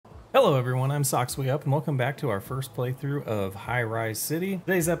Hello everyone, I'm SocksWayUp and welcome back to our first playthrough of Highrise City.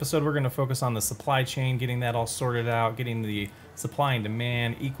 Today's episode we're going to focus on the supply chain, getting that all sorted out, getting the supply and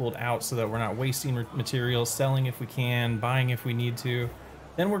demand equaled out so that we're not wasting materials, selling if we can, buying if we need to.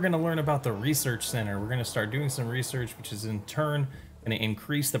 Then we're going to learn about the research center. We're going to start doing some research, which is in turn going to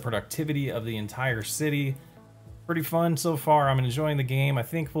increase the productivity of the entire city. Pretty fun so far. I'm enjoying the game. I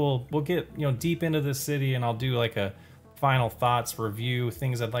think we'll get deep into this city and I'll do like a final thoughts review,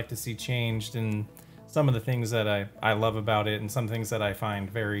 things I'd like to see changed, and some of the things that I love about it and some things that I find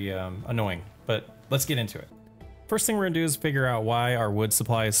very annoying. But let's get into it. First thing we're gonna do is figure out why our wood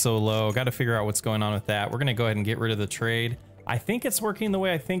supply is so low. Got to figure out what's going on with that. We're gonna go ahead and get rid of the trade. I think it's working the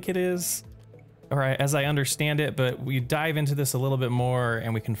way I think it is, or as I understand it, but we dive into this a little bit more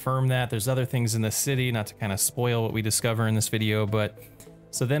and we confirm that there's other things in the city, not to kind of spoil what we discover in this video, but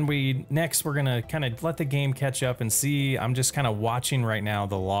so then we're gonna kind of let the game catch up and see. I'm just kind of watching right now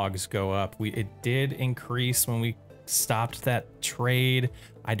the logs go up. It did increase when we stopped that trade.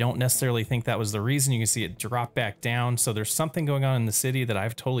 I don't necessarily think that was the reason. You can see it drop back down. So there's something going on in the city that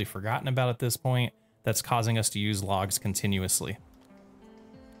I've totally forgotten about at this point that's causing us to use logs continuously.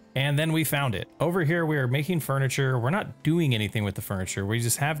 And then we found it. Over here we are making furniture. We're not doing anything with the furniture. We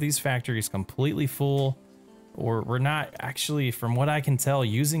just have these factories completely full. Or we're not actually, from what I can tell,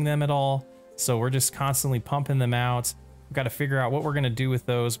 using them at all. So we're just constantly pumping them out. We've got to figure out what we're going to do with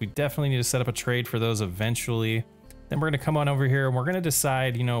those. We definitely need to set up a trade for those eventually. Then we're going to come on over here and we're going to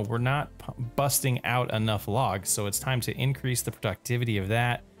decide, we're not busting out enough logs. So it's time to increase the productivity of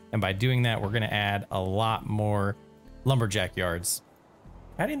that. And by doing that, we're going to add a lot more lumberjack yards.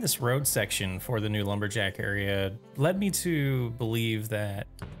 Adding this road section for the new lumberjack area led me to believe that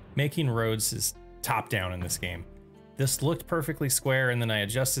making roads is top down in this game. This looked perfectly square, and then I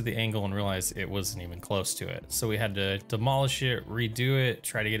adjusted the angle and realized it wasn't even close to it. So we had to demolish it, redo it,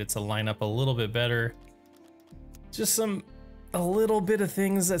 try to get it to line up a little bit better. Just a little bit of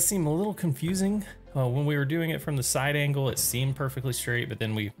things that seem a little confusing. When we were doing it from the side angle, it seemed perfectly straight, but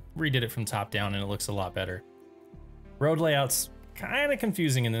then we redid it from top down and it looks a lot better. Road layout's kind of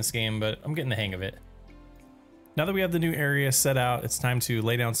confusing in this game, but I'm getting the hang of it. Now that we have the new area set out, it's time to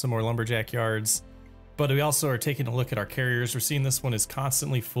lay down some more lumberjack yards. But we also are taking a look at our carriers. We're seeing this one is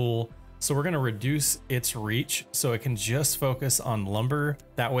constantly full. So we're going to reduce its reach so it can just focus on lumber.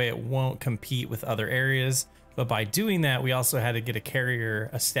 That way it won't compete with other areas. But by doing that, we also had to get a carrier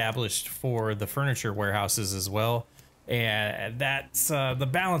established for the furniture warehouses as well. And that's the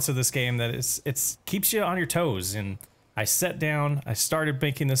balance of this game, that it keeps you on your toes. And I sat down, I started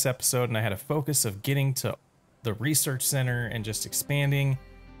making this episode, and I had a focus of getting to the research center and just expanding.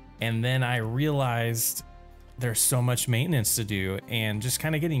 And then I realized there's so much maintenance to do, and just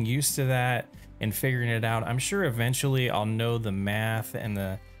kind of getting used to that and figuring it out. I'm sure eventually I'll know the math and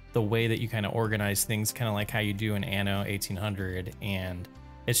the way that you kind of organize things, kind of like how you do in Anno 1800, and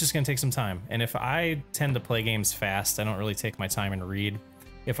it's just gonna take some time. And if I tend to play games fast, I don't really take my time and read.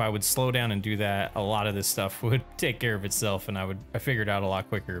 If I would slow down and do that, a lot of this stuff would take care of itself and I figured it out a lot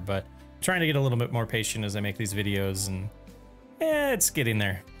quicker. But trying to get a little bit more patient as I make these videos, and it's getting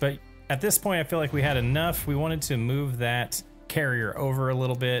there. But at this point, I feel like we had enough. We wanted to move that carrier over a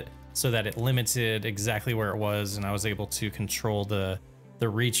little bit so that it limited exactly where it was, and I was able to control the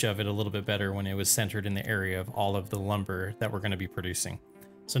reach of it a little bit better when it was centered in the area of all of the lumber that we're going to be producing.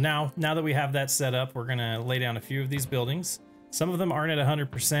 So now that we have that set up, we're going to lay down a few of these buildings. Some of them aren't at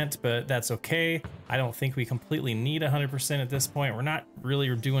 100%, but that's okay. I don't think we completely need 100% at this point. We're not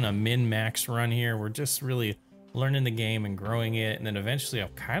really doing a min-max run here. We're just really learning the game and growing it. And then eventually I'll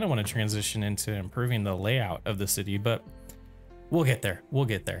kind of want to transition into improving the layout of the city, but we'll get there. We'll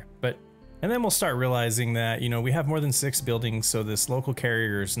get there. And then we'll start realizing that, we have more than 6 buildings, so this local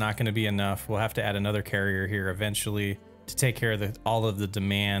carrier is not going to be enough. We'll have to add another carrier here eventually to take care of all of the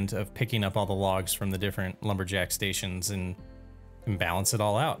demand of picking up all the logs from the different lumberjack stations and balance it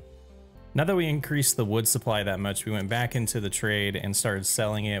all out. Now that we increased the wood supply that much, we went back into the trade and started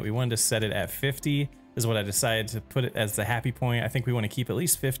selling it. We wanted to set it at 50 is what I decided to put it as the happy point. I think we want to keep at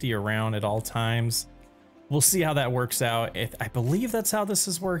least 50 around at all times. We'll see how that works out. I believe that's how this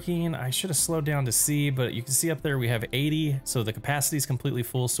is working. I should have slowed down to see, but you can see up there we have 80, so the capacity is completely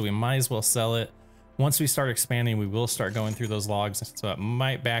full, so we might as well sell it. Once we start expanding, we will start going through those logs, so it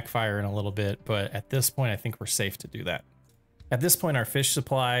might backfire in a little bit, but at this point I think we're safe to do that. At this point, our fish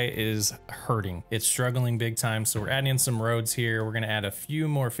supply is hurting. It's struggling big time, so we're adding in some roads here. We're gonna add a few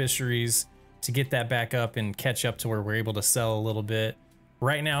more fisheries to get that back up and catch up to where we're able to sell a little bit.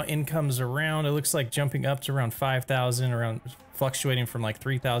 Right now, income's around, it looks like jumping up to around 5,000, around fluctuating from like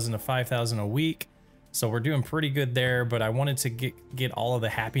 3,000 to 5,000 a week. So we're doing pretty good there, but I wanted to get all of the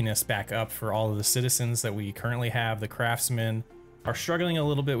happiness back up for all of the citizens that we currently have. The craftsmen are struggling a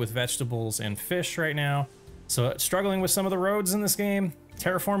little bit with vegetables and fish right now. So struggling with some of the roads in this game.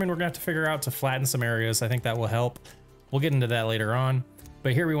 Terraforming, we're gonna have to figure out to flatten some areas. I think that will help. We'll get into that later on.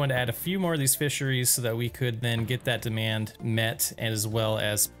 But here we wanted to add a few more of these fisheries so that we could then get that demand met, as well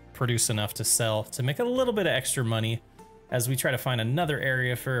as produce enough to sell to make a little bit of extra money as we try to find another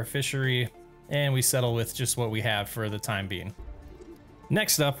area for a fishery, and we settle with just what we have for the time being.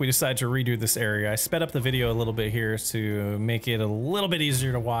 Next up, we decided to redo this area. I sped up the video a little bit here to make it a little bit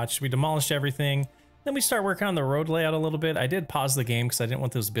easier to watch. We demolished everything. Then we start working on the road layout a little bit. I did pause the game because I didn't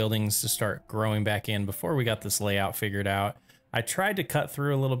want those buildings to start growing back in before we got this layout figured out. I tried to cut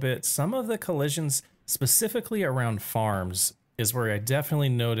through a little bit. Some of the collisions, specifically around farms, is where I definitely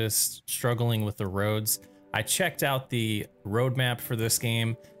noticed struggling with the roads. I checked out the roadmap for this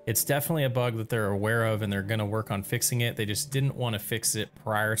game. It's definitely a bug that they're aware of and they're gonna work on fixing it. They just didn't want to fix it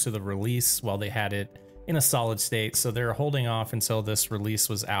prior to the release while they had it in a solid state. So they're holding off until this release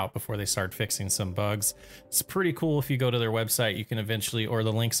was out before they start fixing some bugs. It's pretty cool. If you go to their website, you can eventually, or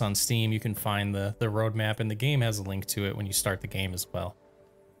the links on Steam, you can find the roadmap, and the game has a link to it when you start the game as well.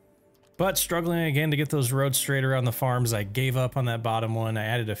 But struggling again to get those roads straight around the farms. I gave up on that bottom one. I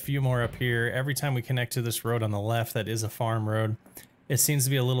added a few more up here. Every time we connect to this road on the left, that is a farm road, it seems to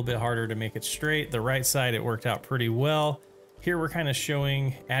be a little bit harder to make it straight. The right side, it worked out pretty well. Here we're kind of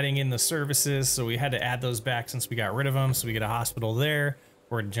showing adding in the services, so we had to add those back since we got rid of them. So we get a hospital there.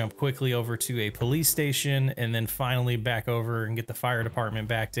 We're gonna jump quickly over to a police station, and then finally back over and get the fire department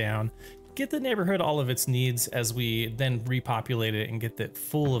back down. Get the neighborhood all of its needs as we then repopulate it and get it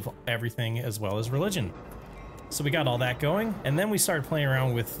full of everything as well as religion. So we got all that going, and then we started playing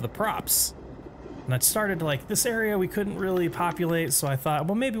around with the props. And I started to like, this area we couldn't really populate, so I thought,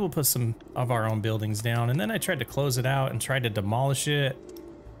 well, maybe we'll put some of our own buildings down. And then I tried to close it out and tried to demolish it,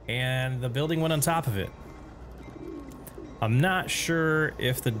 and the building went on top of it. I'm not sure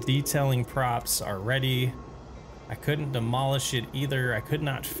if the detailing props are ready. I couldn't demolish it either. I could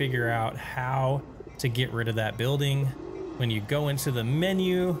not figure out how to get rid of that building. When you go into the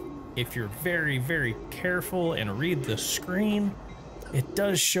menu, if you're very, very careful and read the screen, it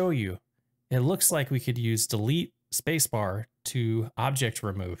does show you. It looks like we could use delete spacebar to object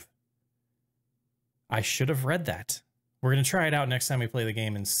remove. I should have read that. We're gonna try it out next time we play the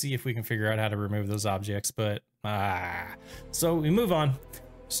game and see if we can figure out how to remove those objects, but so we move on.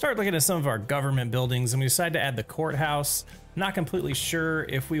 Start looking at some of our government buildings, and we decide to add the courthouse. Not completely sure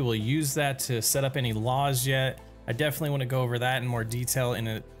if we will use that to set up any laws yet. I definitely want to go over that in more detail in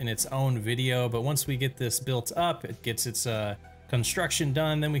its own video, but once we get this built up, it gets its construction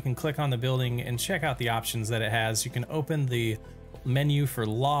done, then we can click on the building and check out the options that it has. You can open the menu for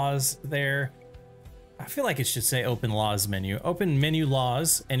laws there. I feel like it should say open laws menu. Open menu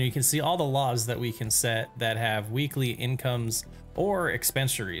laws, and you can see all the laws that we can set that have weekly incomes or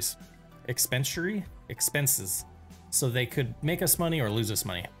expenses. So they could make us money or lose us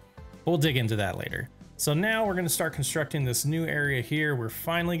money. We'll dig into that later. So now we're gonna start constructing this new area here. We're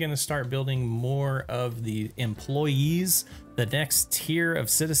finally gonna start building more of the employees, the next tier of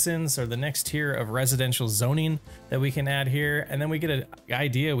citizens, or the next tier of residential zoning that we can add here. And then we get an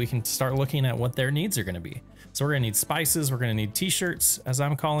idea, we can start looking at what their needs are gonna be. So we're gonna need spices, we're gonna need t-shirts, as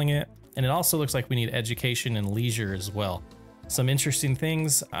I'm calling it. And it also looks like we need education and leisure as well. Some interesting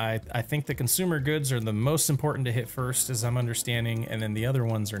things. I think the consumer goods are the most important to hit first, as I'm understanding, and then the other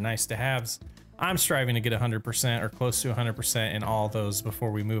ones are nice to haves. I'm striving to get 100% or close to 100% in all those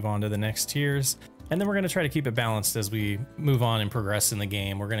before we move on to the next tiers. And then we're gonna try to keep it balanced as we move on and progress in the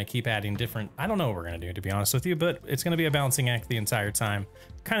game. We're gonna keep adding different, I don't know what we're gonna do, to be honest with you, but it's gonna be a balancing act the entire time.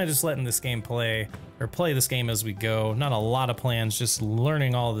 Kind of just letting this game play this game as we go. Not a lot of plans, just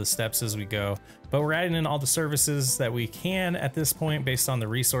learning all the steps as we go. But we're adding in all the services that we can at this point based on the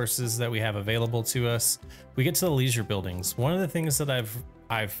resources that we have available to us. We get to the leisure buildings. One of the things that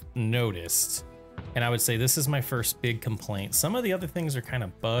I've noticed, and I would say this is my first big complaint. Some of the other things are kind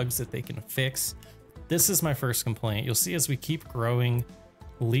of bugs that they can fix. This is my first complaint. You'll see as we keep growing,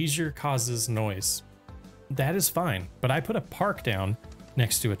 leisure causes noise. That is fine, but I put a park down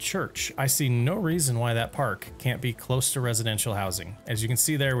next to a church. I see no reason why that park can't be close to residential housing. As you can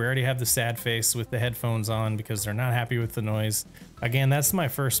see there, we already have the sad face with the headphones on because they're not happy with the noise. Again, that's my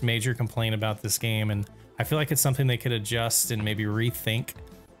first major complaint about this game, and I feel like it's something they could adjust and maybe rethink.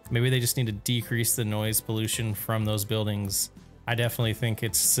 Maybe they just need to decrease the noise pollution from those buildings. I definitely think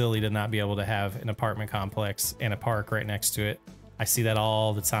it's silly to not be able to have an apartment complex and a park right next to it. I see that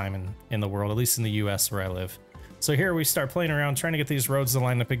all the time in the world, at least in the US where I live. So here we start playing around, trying to get these roads to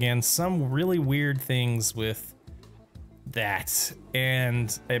line up again. Some really weird things with that,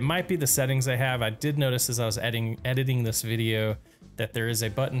 and it might be the settings I have. I did notice as I was editing this video that there is a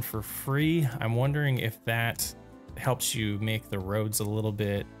button for free. I'm wondering if that helps you make the roads a little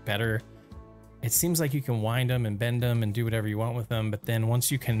bit better. It seems like you can wind them and bend them and do whatever you want with them, but then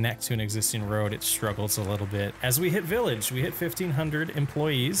once you connect to an existing road, it struggles a little bit. As we hit village, we hit 1,500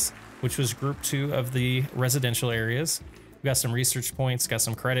 employees, which was group 2 of the residential areas. We got some research points, got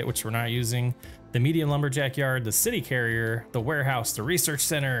some credit, which we're not using. The medium lumberjack yard, the city carrier, the warehouse, the research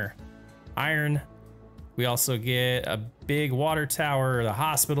center, iron. We also get a big water tower, the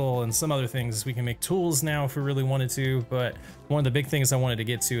hospital, and some other things. We can make tools now if we really wanted to, but one of the big things I wanted to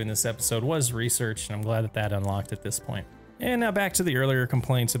get to in this episode was research, and I'm glad that that unlocked at this point. And now back to the earlier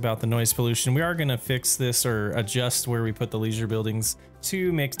complaints about the noise pollution. We are going to fix this or adjust where we put the leisure buildings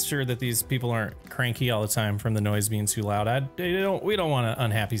to make sure that these people aren't cranky all the time from the noise being too loud. We don't want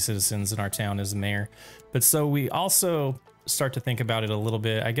unhappy citizens in our town as a mayor. But so we also start to think about it a little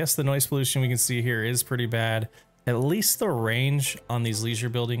bit. I guess the noise pollution we can see here is pretty bad. At least the range on these leisure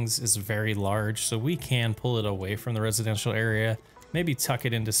buildings is very large, so we can pull it away from the residential area, maybe tuck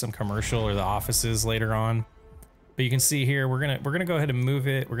it into some commercial or the offices later on. But you can see here, we're gonna go ahead and move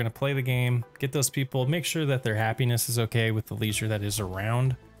it. We're gonna play the game, get those people, make sure that their happiness is okay with the leisure that is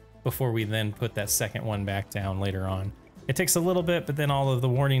around before we then put that second one back down later on. It takes a little bit, but then all of the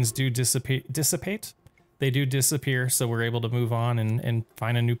warnings do dissipate. They do disappear, so we're able to move on and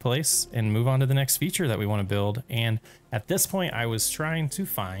find a new place and move on to the next feature that we want to build. And at this point, I was trying to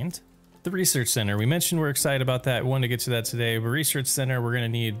find the research center. We mentioned we're excited about that. We wanted to get to that today. But research center, we're going to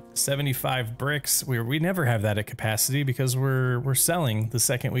need 75 bricks. We never have that at capacity because we're selling the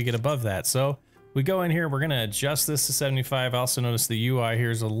second we get above that. So we go in here, we're going to adjust this to 75. I also noticed the UI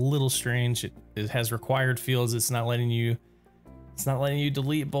here is a little strange. It has required fields. It's not letting you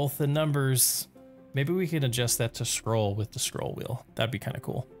delete both the numbers. Maybe we can adjust that to scroll with the scroll wheel. That'd be kind of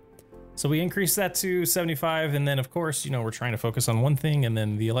cool. So we increase that to 75, and then of course, you know, we're trying to focus on one thing, and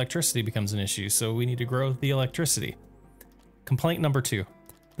then the electricity becomes an issue. So we need to grow the electricity. Complaint number 2.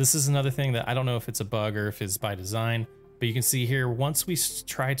 This is another thing that I don't know if it's a bug or if it's by design, but you can see here, once we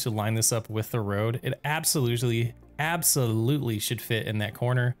try to line this up with the road, it absolutely should fit in that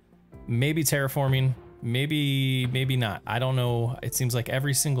corner. Maybe terraforming, maybe not. I don't know. It seems like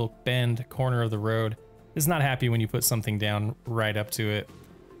every single bend corner of the road is not happy when you put something down right up to it.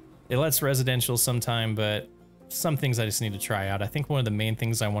 It lets residential sometime, but some things I just need to try out. I think one of the main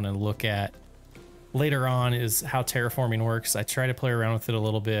things I want to look at later on is how terraforming works. I try to play around with it a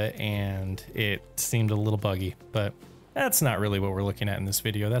little bit and it seemed a little buggy, but that's not really what we're looking at in this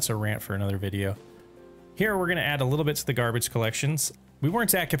video. That's a rant for another video. Here we're going to add a little bit to the garbage collections. We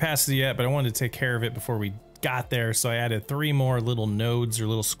weren't at capacity yet, but I wanted to take care of it before we got there, so I added 3 more little nodes or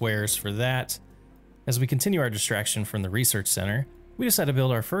little squares for that. As we continue our distraction from the research center, we decided to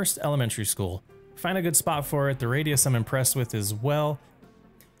build our first elementary school. Find a good spot for it. The radius I'm impressed with as well.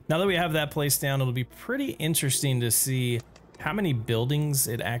 Now that we have that place down, it'll be pretty interesting to see how many buildings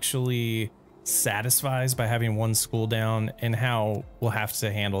it actually satisfies by having one school down, and how we'll have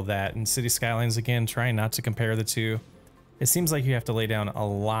to handle that. In City Skylines, again, trying not to compare the two. It seems like you have to lay down a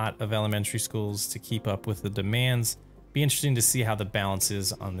lot of elementary schools to keep up with the demands. Be interesting to see how the balance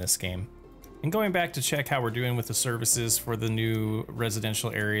is on this game. And going back to check how we're doing with the services for the new residential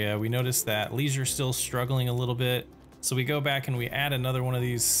area, we noticed that leisure still struggling a little bit. So we go back and we add another one of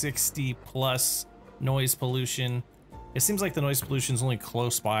these 60 plus noise pollution. It seems like the noise pollution is only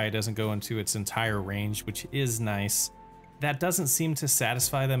close by. It doesn't go into its entire range, which is nice. That doesn't seem to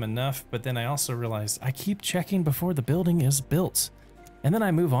satisfy them enough, but then I also realized I keep checking before the building is built, and then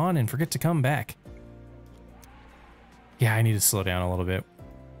I move on and forget to come back. Yeah, I need to slow down a little bit.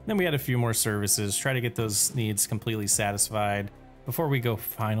 Then we had a few more services, try to get those needs completely satisfied before we go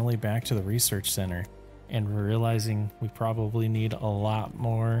finally back to the research center, and we're realizing we probably need a lot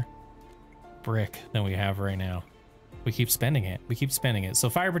more brick than we have right now. We keep spending it. We keep spending it.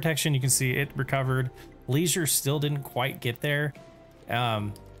 So fire protection, you can see it recovered. Leisure still didn't quite get there.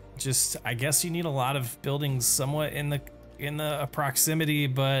 I guess you need a lot of buildings somewhat in the proximity,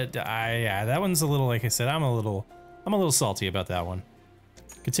 but yeah, that one's a little, like I said, I'm a little salty about that one.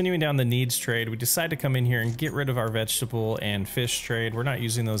 Continuing down the needs trade, we decided to come in here and get rid of our vegetable and fish trade. We're not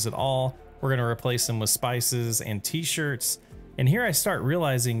using those at all. We're going to replace them with spices and t-shirts. And here I start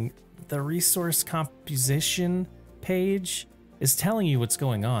realizing the resource composition page is telling you what's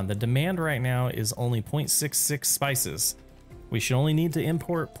going on. The demand right now is only 0.66 spices. We should only need to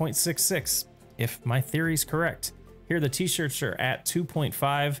import 0.66 if my theory's correct. Here the t-shirts are at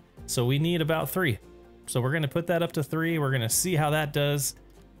 2.5, so we need about 3. So we're going to put that up to 3. We're going to see how that does.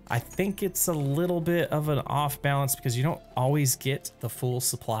 I think it's a little bit of an off balance because you don't always get the full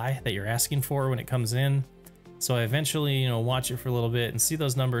supply that you're asking for when it comes in. So I eventually, you know, watch it for a little bit and see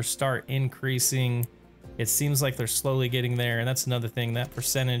those numbers start increasing. It seems like they're slowly getting there, and that's another thing. That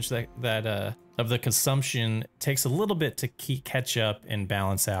percentage that of the consumption takes a little bit to catch up and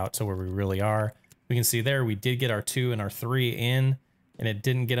balance out to where we really are. We can see there we did get our 2 and our 3 in, and it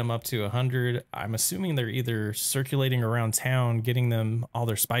didn't get them up to 100. I'm assuming they're either circulating around town, getting them all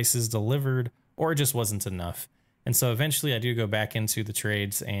their spices delivered, or it just wasn't enough. And so eventually I do go back into the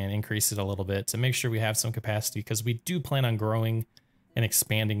trades and increase it a little bit to make sure we have some capacity, because we do plan on growing and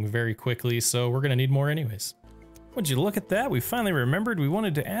expanding very quickly, so we're gonna need more anyways. Would you look at that? We finally remembered we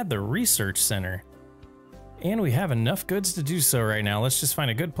wanted to add the research center. And we have enough goods to do so right now. Let's just find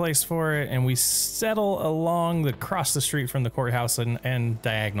a good place for it, and we settle along across the street from the courthouse and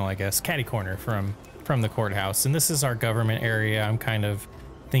diagonal, I guess, catty corner from the courthouse. And this is our government area. I'm kind of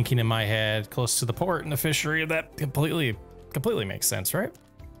thinking in my head, close to the port and the fishery. That completely makes sense, right?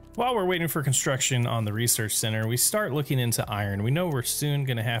 While we're waiting for construction on the research center, we start looking into iron. We know we're soon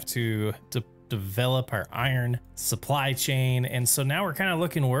gonna have to develop our iron supply chain, and so now we're kind of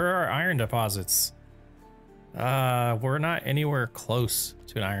looking, where are our iron deposits? We're not anywhere close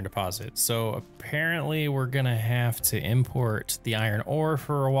to an iron deposit, so apparently we're gonna have to import the iron ore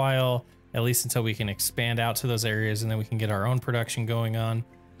for a while, at least until we can expand out to those areas, and then we can get our own production going on.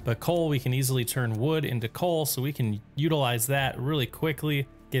 But coal, we can easily turn wood into coal, so we can utilize that really quickly,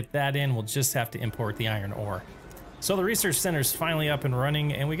 get that in. We'll just have to import the iron ore. So the research center is finally up and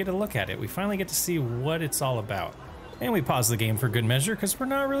running, and we get to look at it. We finally get to see what it's all about. And we pause the game for good measure because we're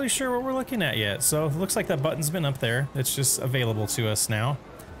not really sure what we're looking at yet. So it looks like that button's been up there. It's just available to us now.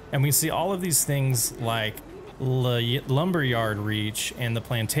 And we see all of these things like lumberyard reach and the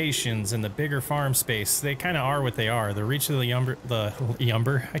plantations and the bigger farm space. They kind of are what they are. The reach of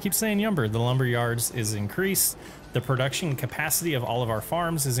the I keep saying yumber. The lumber yards is increased. The production capacity of all of our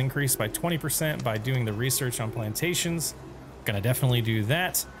farms is increased by 20% by doing the research on plantations. Gonna definitely do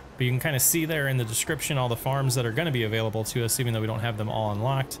that. But you can kind of see there in the description all the farms that are going to be available to us, even though we don't have them all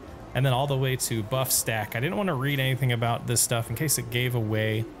unlocked. And then all the way to buff stack. I didn't want to read anything about this stuff in case it gave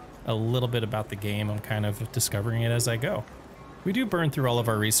away a little bit about the game. I'm kind of discovering it as I go. We do burn through all of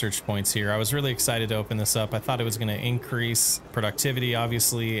our research points here. I was really excited to open this up. I thought it was going to increase productivity,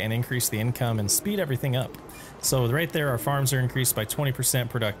 obviously, and increase the income and speed everything up. So right there, our farms are increased by 20%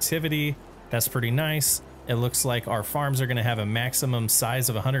 productivity. That's pretty nice. It looks like our farms are going to have a maximum size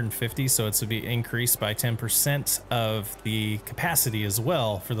of 150, so it's to be increased by 10% of the capacity as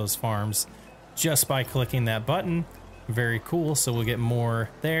well for those farms just by clicking that button. Very cool. So we'll get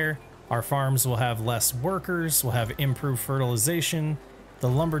more there. Our farms will have less workers. We'll have improved fertilization. The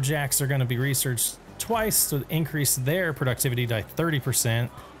lumberjacks are going to be researched twice to increase their productivity by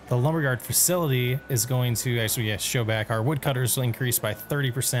 30%. The lumberyard facility is going to actually show back. Our woodcutters will increase by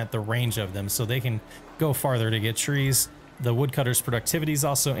 30% the range of them, so they can go farther to get trees. The woodcutters' productivity is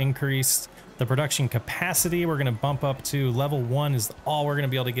also increased. The production capacity we're going to bump up to level 1 is all we're going to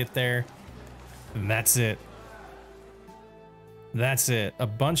be able to get there. And that's it. That's it. A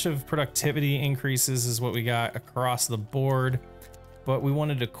bunch of productivity increases is what we got across the board. But we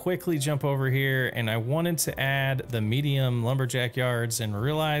wanted to quickly jump over here, and I wanted to add the medium lumberjack yards and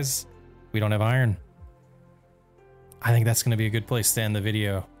realize we don't have iron. I think that's going to be a good place to end the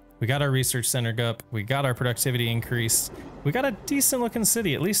video. We got our research center up. We got our productivity increased. We got a decent looking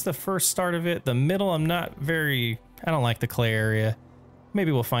city, at least the first start of it. The middle, I don't like the clay area.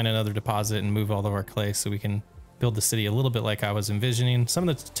 Maybe we'll find another deposit and move all of our clay so we can build the city a little bit like I was envisioning. Some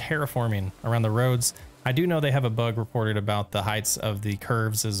of the terraforming around the roads. I do know they have a bug reported about the heights of the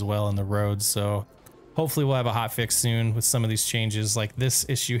curves as well in the roads, so hopefully we'll have a hot fix soon with some of these changes like this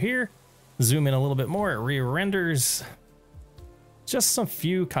issue here. Zoom in a little bit more, it re-renders. Just some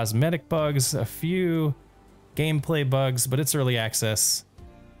few cosmetic bugs, a few gameplay bugs, but it's early access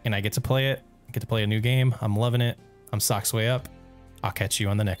and I get to play it. I get to play a new game. I'm loving it. I'm Socks Way Up. I'll catch you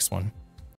on the next one.